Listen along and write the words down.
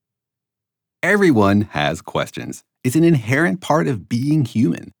Everyone has questions. It's an inherent part of being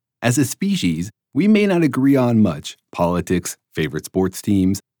human. As a species, we may not agree on much politics, favorite sports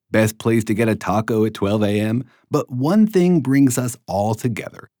teams, best place to get a taco at 12 a.m. But one thing brings us all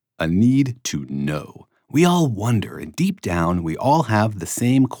together: a need to know. We all wonder, and deep down, we all have the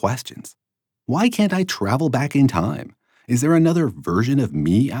same questions. Why can't I travel back in time? Is there another version of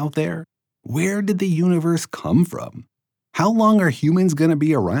me out there? Where did the universe come from? How long are humans going to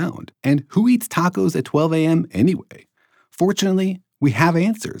be around? And who eats tacos at 12 a.m. anyway? Fortunately, we have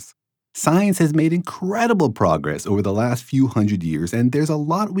answers. Science has made incredible progress over the last few hundred years, and there's a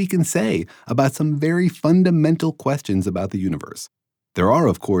lot we can say about some very fundamental questions about the universe. There are,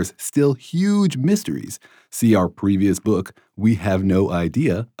 of course, still huge mysteries. See our previous book, We Have No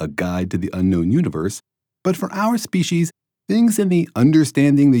Idea, A Guide to the Unknown Universe. But for our species, things in the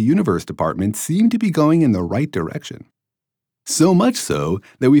Understanding the Universe department seem to be going in the right direction. So much so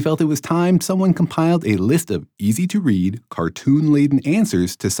that we felt it was time someone compiled a list of easy-to-read, cartoon-laden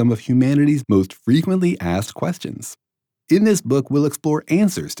answers to some of humanity's most frequently asked questions. In this book, we'll explore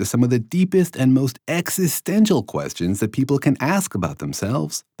answers to some of the deepest and most existential questions that people can ask about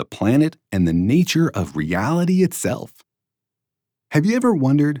themselves, the planet, and the nature of reality itself. Have you ever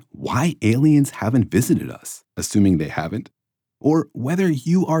wondered why aliens haven't visited us, assuming they haven't? Or whether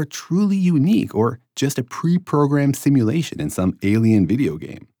you are truly unique or just a pre-programmed simulation in some alien video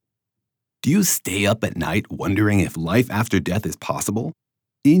game? Do you stay up at night wondering if life after death is possible?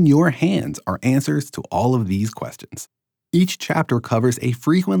 In your hands are answers to all of these questions. Each chapter covers a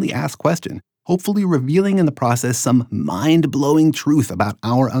frequently asked question, hopefully revealing in the process some mind-blowing truth about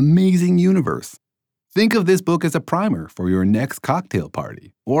our amazing universe. Think of this book as a primer for your next cocktail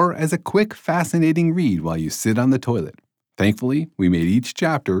party, or as a quick, fascinating read while you sit on the toilet. Thankfully, we made each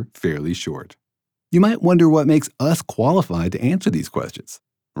chapter fairly short. You might wonder what makes us qualified to answer these questions.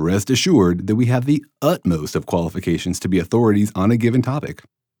 Rest assured that we have the utmost of qualifications to be authorities on a given topic.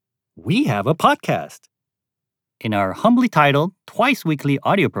 We have a podcast. In our humbly titled, twice-weekly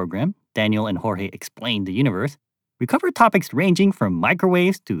audio program, Daniel and Jorge Explain the Universe, we cover topics ranging from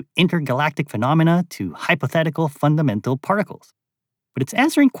microwaves to intergalactic phenomena to hypothetical fundamental particles. But it's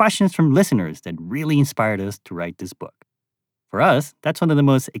answering questions from listeners that really inspired us to write this book. For us, that's one of the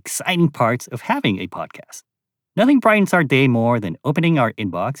most exciting parts of having a podcast. Nothing brightens our day more than opening our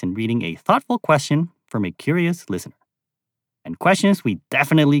inbox and reading a thoughtful question from a curious listener. And questions we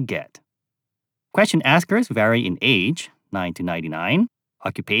definitely get. Question askers vary in age, 9 to 99,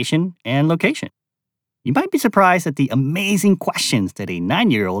 occupation, and location. You might be surprised at the amazing questions that a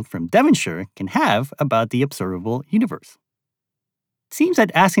 9-year-old from Devonshire can have about the observable universe. It seems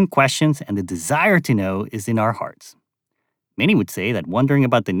that asking questions and the desire to know is in our hearts. Many would say that wondering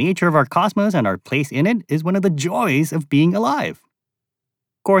about the nature of our cosmos and our place in it is one of the joys of being alive.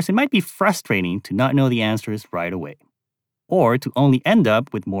 Of course, it might be frustrating to not know the answers right away, or to only end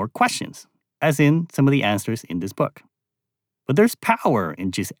up with more questions, as in some of the answers in this book. But there's power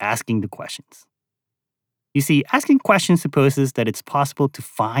in just asking the questions. You see, asking questions supposes that it's possible to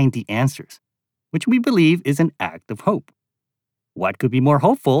find the answers, which we believe is an act of hope. What could be more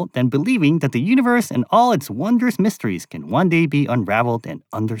hopeful than believing that the universe and all its wondrous mysteries can one day be unraveled and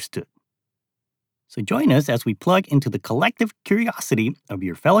understood? So join us as we plug into the collective curiosity of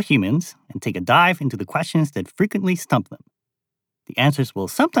your fellow humans and take a dive into the questions that frequently stump them. The answers will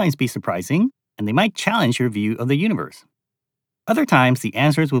sometimes be surprising, and they might challenge your view of the universe. Other times, the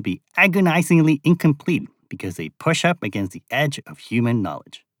answers will be agonizingly incomplete because they push up against the edge of human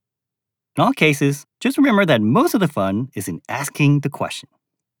knowledge. In all cases, just remember that most of the fun is in asking the question.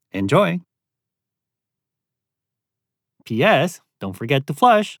 Enjoy! P.S. Don't forget to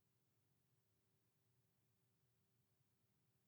flush.